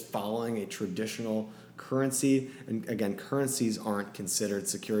really just following a traditional currency. And again, currencies aren't considered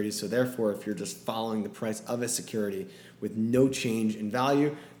securities. So therefore, if you're just following the price of a security with no change in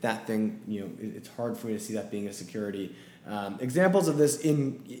value, that thing, it's hard for me to see that being a security. Examples of this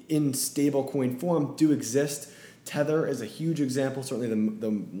in stablecoin form do exist. Tether is a huge example, certainly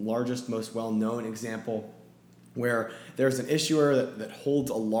the largest, most well-known example, where there's an issuer that holds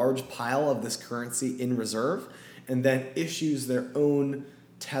a large pile of this currency in reserve and then issues their own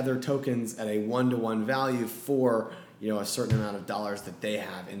Tether tokens at a 1-to-1 value for a certain amount of dollars that they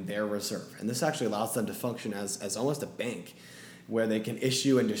have in their reserve. And this actually allows them to function as almost a bank where they can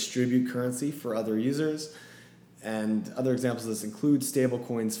issue and distribute currency for other users. And other examples of this include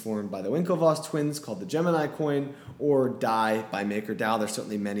stablecoins formed by the Winklevoss twins called the Gemini coin, or DAI by MakerDAO. There's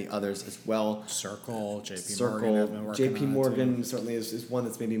certainly many others as well. Circle, JP Morgan certainly is one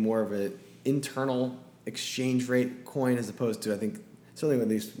that's maybe more of an internal exchange rate coin as opposed to, I think, certainly at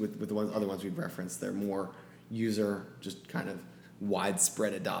least with the other ones we've referenced, they're more user, just kind of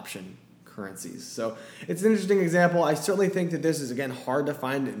widespread adoption currencies. So it's an interesting example. I certainly think that this is, again, hard to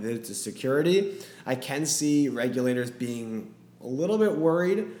find that it's a security. I can see regulators being a little bit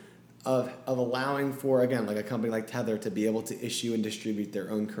worried of allowing for, again, like a company like Tether to be able to issue and distribute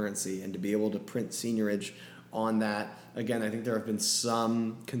their own currency and to be able to print seniorage on that. Again, I think there have been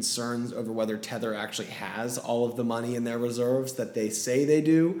some concerns over whether Tether actually has all of the money in their reserves that they say they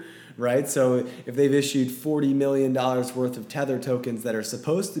do, right? So if they've issued $40 million worth of Tether tokens that are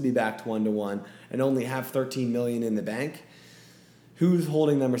supposed to be backed 1-to-1 and only have $13 million in the bank, who's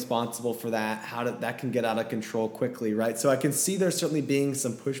holding them responsible for that? That can get out of control quickly, right? So I can see there certainly being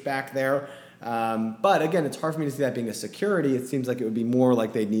some pushback there. But again, it's hard for me to see that being a security. It seems like it would be more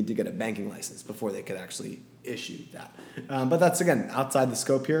like they'd need to get a banking license before they could actually issue that. But that's, again, outside the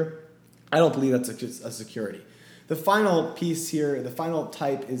scope here. I don't believe that's a security. The final piece here, the final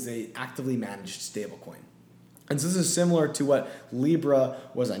type, is a actively managed stablecoin. And so this is similar to what Libra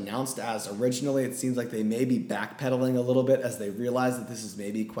was announced as originally. It seems like they may be backpedaling a little bit as they realize that this is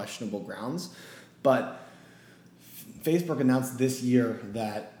maybe questionable grounds. But Facebook announced this year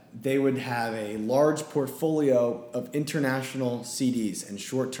that they would have a large portfolio of international CDs and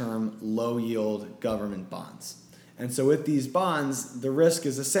short-term, low-yield government bonds. And so with these bonds, the risk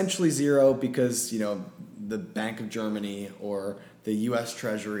is essentially zero because, the Bank of Germany or the U.S.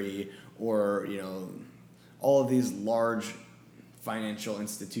 Treasury or, all of these large financial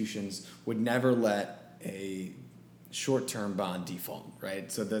institutions would never let a short-term bond default,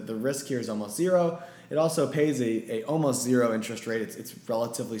 right? So the risk here is almost zero. It also pays a almost zero interest rate. It's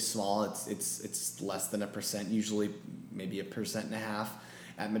relatively small. It's less than 1%, usually maybe 1.5%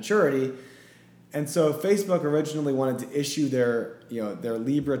 at maturity. And so Facebook originally wanted to issue their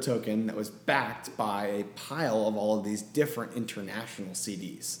Libra token that was backed by a pile of all of these different international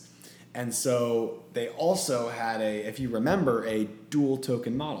CDs. And so they also had if you remember, a dual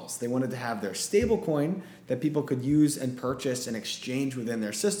token model. So they wanted to have their stable coin that people could use and purchase and exchange within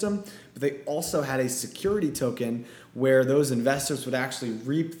their system. But they also had a security token where those investors would actually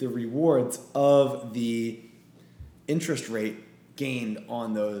reap the rewards of the interest rate gained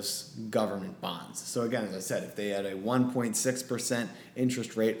on those government bonds. So again, as I said, if they had a 1.6%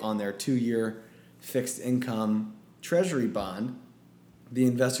 interest rate on their 2-year fixed income treasury bond, the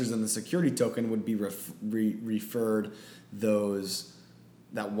investors in the security token would be referred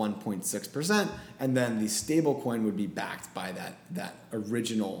that 1.6%, and then the stable coin would be backed by that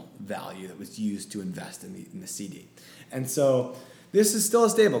original value that was used to invest in the CD. And so this is still a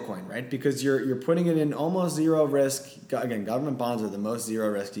stable coin, right? Because you're putting it in almost zero risk. Again, government bonds are the most zero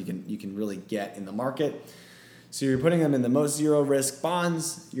risk you can really get in the market. So you're putting them in the most zero risk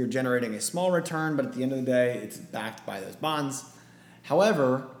bonds. You're generating a small return, but at the end of the day, it's backed by those bonds.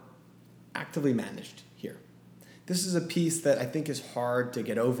 However, actively managed here. This is a piece that I think is hard to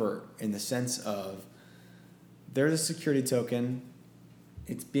get over in the sense of there's a security token,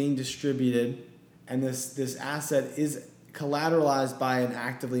 it's being distributed, and this asset is collateralized by an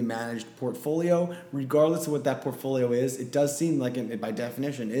actively managed portfolio. Regardless of what that portfolio is, it does seem like it by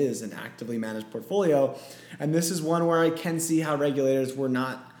definition is an actively managed portfolio. And this is one where I can see how regulators were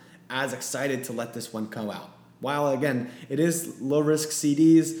not as excited to let this one come out. While, again, it is low-risk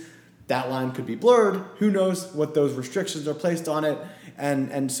CDs, that line could be blurred. Who knows what those restrictions are placed on it.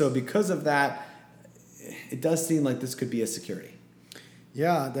 And so because of that, it does seem like this could be a security.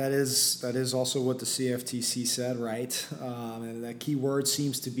 Yeah, that is also what the CFTC said, right? And that key word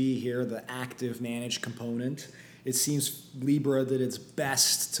seems to be here the active managed component. It seems Libra that it's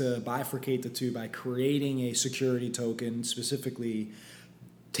best to bifurcate the two by creating a security token, specifically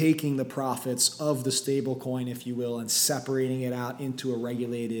taking the profits of the stablecoin, if you will, and separating it out into a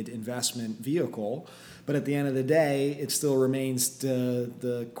regulated investment vehicle. But at the end of the day, it still remains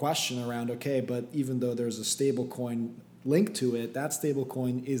the question around, okay, but even though there's a stablecoin linked to it, that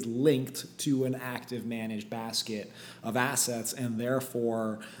stablecoin is linked to an active managed basket of assets, and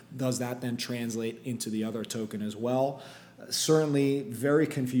therefore, does that then translate into the other token as well? Certainly very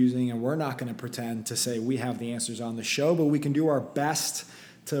confusing, and we're not going to pretend to say we have the answers on the show, but we can do our best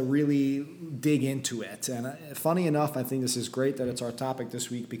to really dig into it. And funny enough, I think this is great that it's our topic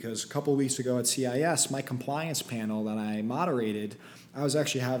this week, because a couple of weeks ago at CIS, my compliance panel that I moderated, I was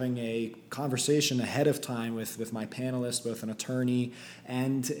actually having a conversation ahead of time with my panelists, both an attorney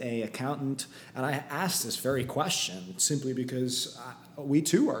and an accountant, and I asked this very question simply because we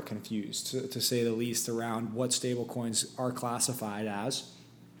too are confused, to say the least, around what stablecoins are classified as.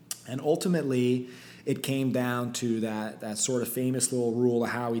 And ultimately, it came down to that sort of famous little rule, the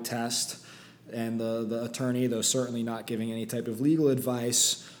Howey test, and the attorney, though certainly not giving any type of legal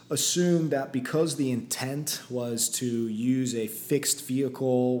advice, assumed that because the intent was to use a fixed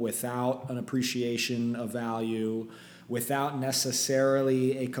vehicle without an appreciation of value, without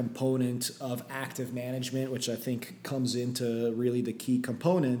necessarily a component of active management, which I think comes into really the key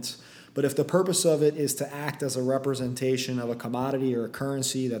component, but if the purpose of it is to act as a representation of a commodity or a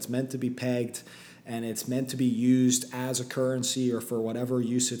currency that's meant to be pegged, and it's meant to be used as a currency or for whatever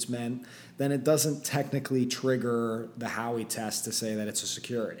use it's meant, then it doesn't technically trigger the Howey test to say that it's a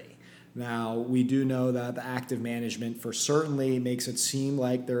security. Now, we do know that the active management for certainly makes it seem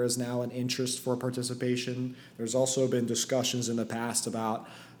like there is now an interest for participation. There's also been discussions in the past about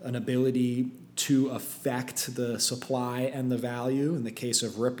an ability to affect the supply and the value. In the case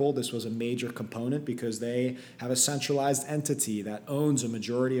of Ripple, this was a major component because they have a centralized entity that owns a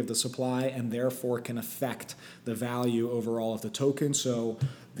majority of the supply and therefore can affect the value overall of the token. So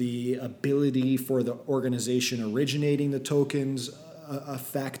the ability for the organization originating the tokens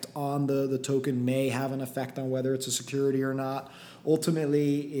effect on the token may have an effect on whether it's a security or not.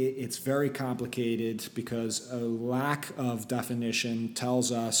 Ultimately, it's very complicated because a lack of definition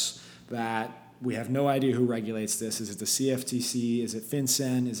tells us that we have no idea who regulates this. Is it the CFTC? Is it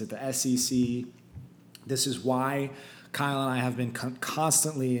FinCEN? Is it the SEC? This is why Kyle and I have been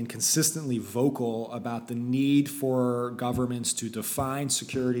constantly and consistently vocal about the need for governments to define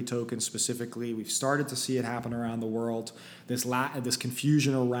security tokens specifically. We've started to see it happen around the world. This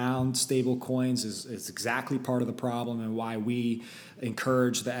confusion around stable coins is exactly part of the problem, and why we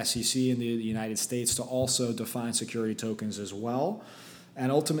encourage the SEC in the United States to also define security tokens as well. And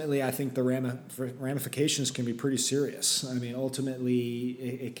ultimately, I think the ramifications can be pretty serious. I mean, ultimately,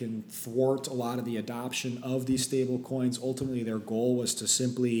 it can thwart a lot of the adoption of these stable coins. Ultimately, their goal was to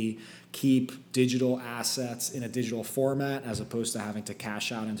simply keep digital assets in a digital format as opposed to having to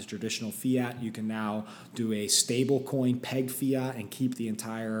cash out into traditional fiat. You can now do a stable coin pegged fiat and keep the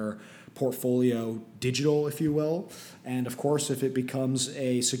entire portfolio digital, if you will. And of course, if it becomes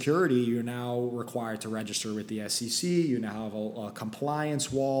a security, you're now required to register with the SEC. You now have a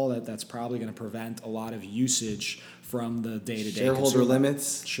compliance wall that's probably going to prevent a lot of usage from the day-to-day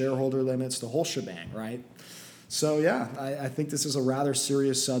Shareholder limits, the whole shebang, right? So yeah, I think this is a rather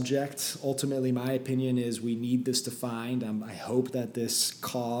serious subject. Ultimately, my opinion is we need this defined. I hope that this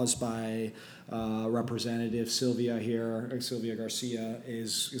cause by Representative Sylvia Garcia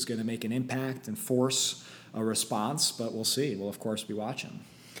is going to make an impact and force a response, but we'll see. We'll, of course, be watching.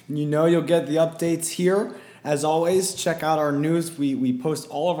 You know you'll get the updates here. As always, check out our news. We post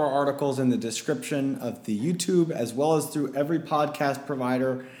all of our articles in the description of the YouTube, as well as through every podcast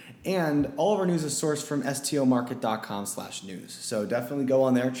provider. And all of our news is sourced from stomarket.com/news. So definitely go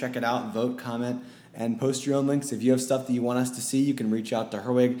on there, check it out, vote, comment, and post your own links. If you have stuff that you want us to see, you can reach out to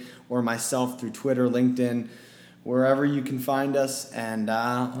Herwig or myself through Twitter, LinkedIn, wherever you can find us. And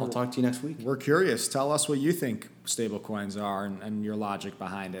I'll talk to you next week. We're curious. Tell us what you think stablecoins are and your logic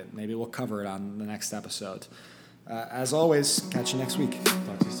behind it. Maybe we'll cover it on the next episode. As always, catch you next week.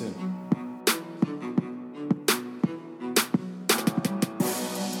 Talk to you soon.